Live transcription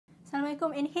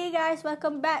Assalamualaikum and hey guys,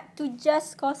 welcome back to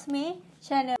JustKosme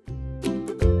channel.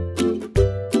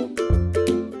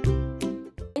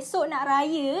 Esok nak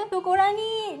raya, so korang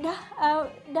ni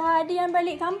dah ada yang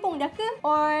balik kampung dah ke?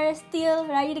 Or still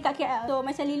raya dekat KL? So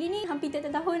macam Lily ni hampir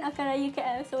tiap tahun akan raya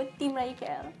KL, so team raya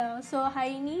KL. So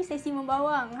hari ni sesi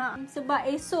membawang sebab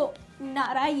esok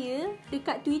nak raya.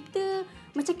 Dekat Twitter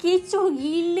macam kecoh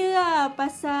gila lah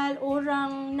pasal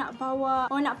orang nak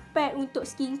bawa, orang nak pack untuk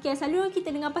skincare. Selalu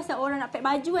kita dengar pasal orang nak pack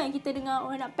baju kan, kita dengar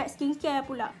orang nak pack skincare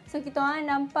pula. So kita orang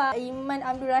nampak Iman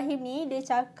Abdul Rahim ni, dia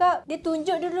cakap, dia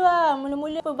tunjuk dulu lah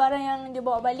mula-mula apa barang yang dia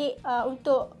bawa balik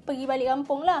untuk pergi balik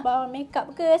kampung lah. Bawa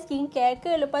makeup ke, skincare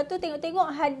ke. Lepas tu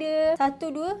tengok-tengok ada 1,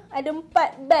 2, ada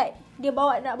 4 bag dia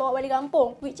nak bawa balik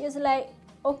kampung. Which is like,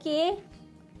 okay,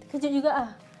 terkejut juga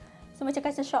lah. So macam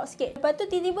kacau shock sikit. Lepas tu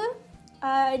tiba-tiba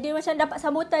dia macam dapat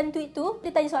sambutan tweet tu. Dia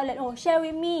tanya soalan, oh share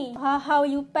with me how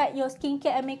you pack your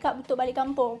skincare and makeup untuk balik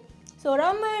kampung. So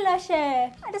ramailah share.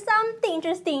 Ada something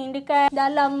interesting dekat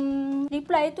dalam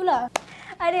reply tu lah.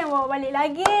 Ada yang bawa balik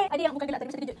lagi, ada yang bukan gelap tapi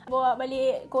macam terkejut, bawa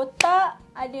balik kotak,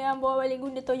 ada yang bawa balik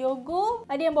guna toyogo,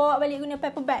 ada yang bawa balik guna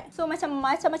paper bag. So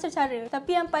macam-macam cara.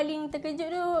 Tapi yang paling terkejut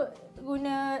tu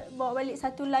guna bawa balik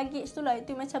satu luggage tu lah.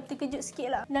 Itu macam terkejut sikit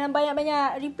lah. Dalam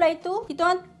banyak-banyak reply tu, kita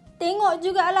orang tengok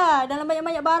jugalah dalam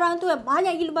banyak-banyak barang tu,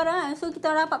 banyak gila barang kan. So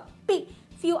kita dapat pick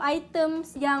few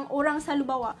items yang orang selalu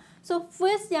bawa. So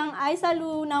first yang I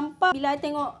selalu nampak bila I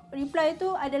tengok reply tu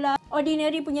adalah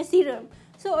Ordinary punya serum.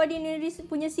 So Ordinary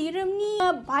punya serum ni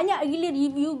banyak gila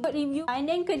review, good review. And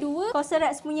then kedua,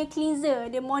 Cosrx punya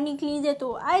cleanser, the morning cleanser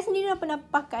tu, I sendiri dah pernah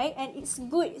pakai and it's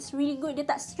good, it's really good. Dia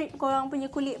tak strip korang punya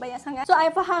kulit banyak sangat. So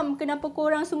I faham kenapa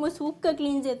korang semua suka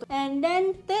cleanser tu. And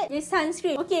then third is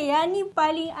sunscreen. Okay, yang ni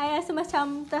paling I rasa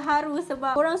macam terharu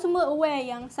sebab korang semua aware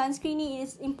yang sunscreen ni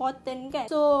is important kan.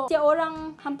 So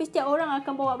hampir setiap orang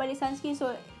akan bawa balik sunscreen, so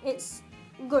it's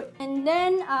good. And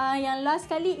then yang last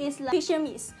kali is like facial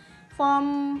mist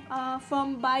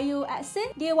from Bio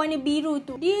Accent. Dia warna biru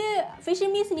tu. Dia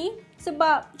facial mist ni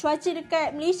sebab cuaca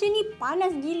dekat Malaysia ni panas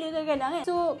gila kadang-kadang kan.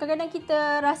 So kadang-kadang kita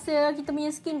rasa kita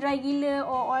punya skin dry gila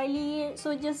or oily,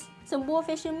 so just sembuh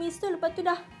facial mist tu, lepas tu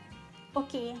dah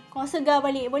okay, korang segar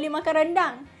balik, boleh makan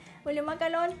rendang, boleh makan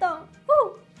lontong.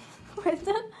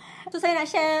 So saya nak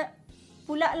share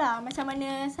pula lah macam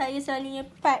mana saya selalunya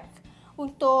pack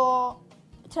untuk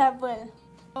travel.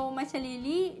 So macam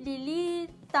Lily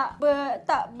tak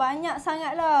banyak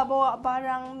sangat lah bawa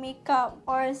barang makeup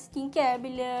or skincare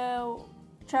bila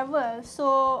travel.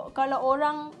 So kalau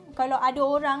ada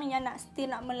orang yang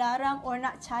still nak melarang or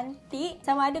nak cantik,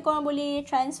 sama ada korang boleh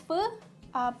transfer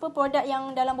produk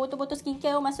yang dalam botol-botol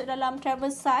skincare masuk dalam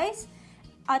travel size,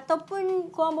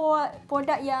 ataupun korang bawa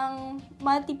produk yang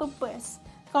multi purpose.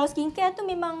 Kalau skincare tu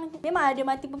memang ada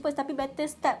multi purpose, tapi better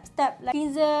step like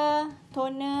cleanser,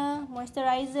 toner,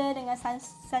 moisturizer dengan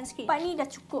sunscreen. 4 ni dah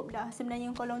cukup dah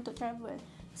sebenarnya kalau untuk travel,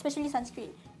 especially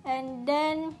sunscreen. And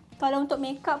then kalau untuk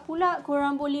makeup pula,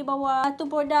 korang boleh bawa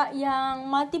satu produk yang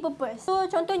multi purpose. So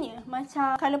contohnya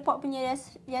macam Colourpop punya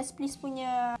Yes Please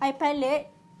punya eye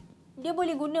palette, dia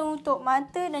boleh guna untuk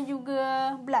mata dan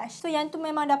juga blush. So yang tu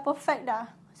memang dah perfect dah.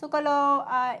 So kalau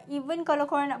even kalau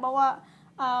korang nak bawa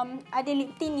ada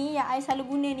lip tint ni yang I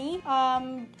selalu guna ni,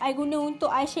 I guna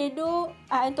untuk eyeshadow,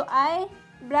 untuk eye,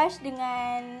 blush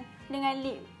dengan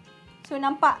lip. So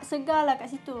nampak segar lah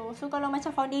kat situ. So kalau macam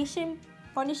foundation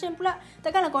pula,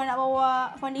 takkanlah korang nak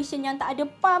bawa foundation yang tak ada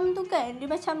pump tu kan. Dia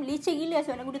macam leceh gila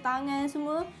sebab nak guna tangan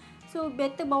semua. So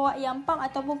better bawa yang pump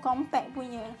ataupun compact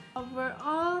punya.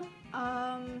 Overall,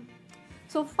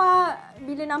 so far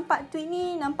bila nampak tweet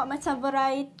ni, nampak macam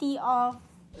variety of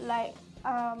like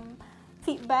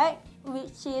feedback,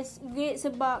 which is great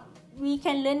sebab we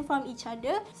can learn from each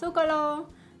other. So kalau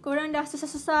korang dah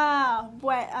susah-susah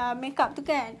buat makeup tu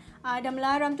kan, dah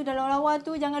melarang tu, dah lawa-lawa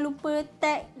tu, jangan lupa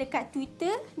tag dekat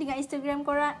Twitter dengan Instagram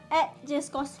korang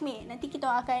 @JustKosme. Nanti kita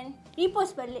akan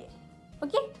repost balik.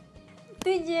 Okay?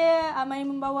 Itu je Mari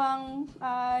Membawang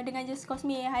dengan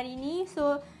JustKosme hari ni.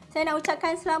 So saya nak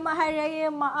ucapkan selamat Hari Raya.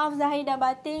 Maaf zahir dan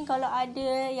batin kalau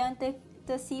ada yang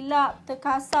tersilap,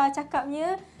 terkasar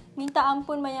cakapnya. Minta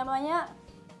ampun banyak-banyak.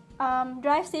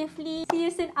 Drive safely. See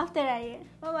you soon after Raya.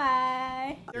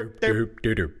 Bye-bye.